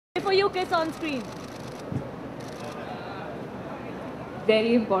For you kids on screen.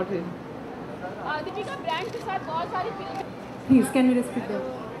 Very important. Deepika brand के साथ बहुत सारी film. Please, can we restrict them?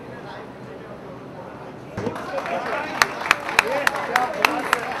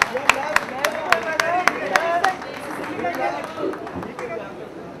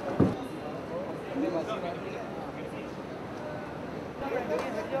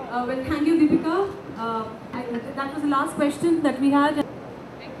 Well, thank you, Deepika. That was the last question that we had.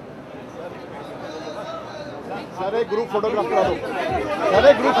 सारे group photograph करा दो.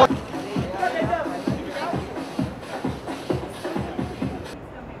 सारे group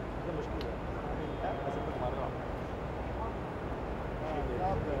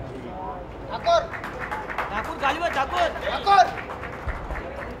Thakur Thakur गाली में ठाकुर ठाकुर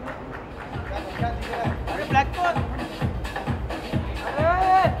अरे ब्लैक कोट अरे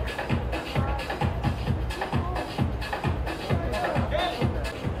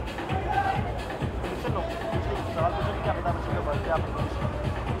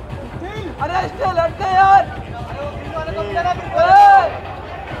अरे इससे लड़ते यार.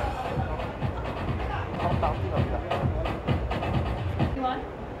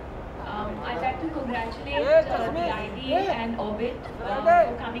 I'd like to congratulate the ID and Orbit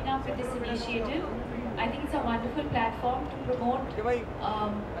for coming up with this initiative. I think it's a wonderful platform to promote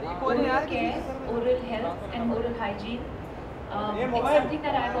oral care, oral health and oral hygiene. It's something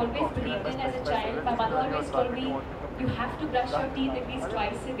that I've always believed in as a child. My mother always told me, you have to brush your teeth at least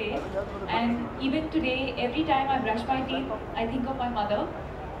twice a day. And even today, every time I brush my teeth, I think of my mother.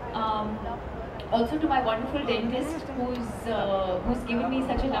 Also to my wonderful dentist who's given me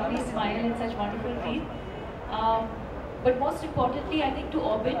such a lovely smile and such wonderful teeth. But most importantly, I think to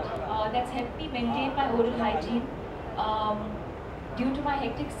Orbit, that's helped me maintain my oral hygiene. Due to my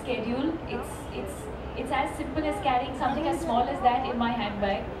hectic schedule, it's as simple as carrying something as small as that in my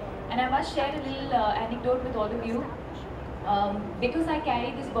handbag. And I must share a little anecdote with all of you. Because I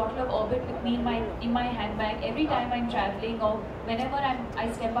carry this bottle of Orbit with me in my handbag every time I'm traveling or whenever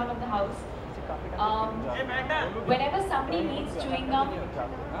I step out of the house. Whenever somebody needs chewing gum,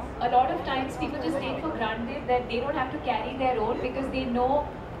 a lot of times people just take for granted that they don't have to carry their own because they know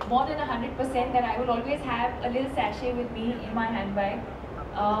more than 100% that I will always have a little sachet with me in my handbag.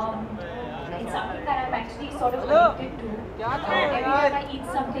 It's something that I'm actually sort of addicted to. Every time I eat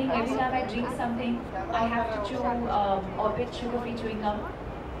something, every time I drink something, I have to chew Orbit sugar-free chewing gum.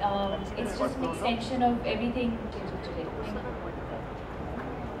 It's just an extension of everything today.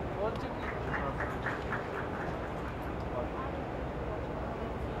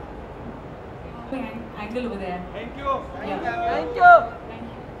 Angle over there. Thank you. Yeah. Thank you. Thank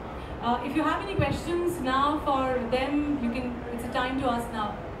you. If you have any questions now for them, you can. It's a time to ask now.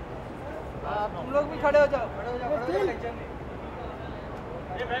 तुम लोग भी खड़े हो जाओ. खड़े हो जाओ.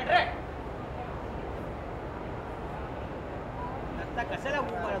 ये बैठ रे. लगता कशाला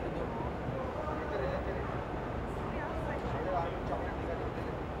उभं मारा तुझे.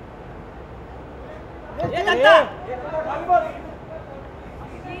 ये लगता.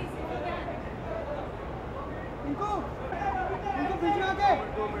 इनको बीच में आके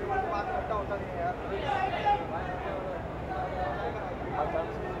 2 मिनट बाद इकट्ठा होता नहीं है यार.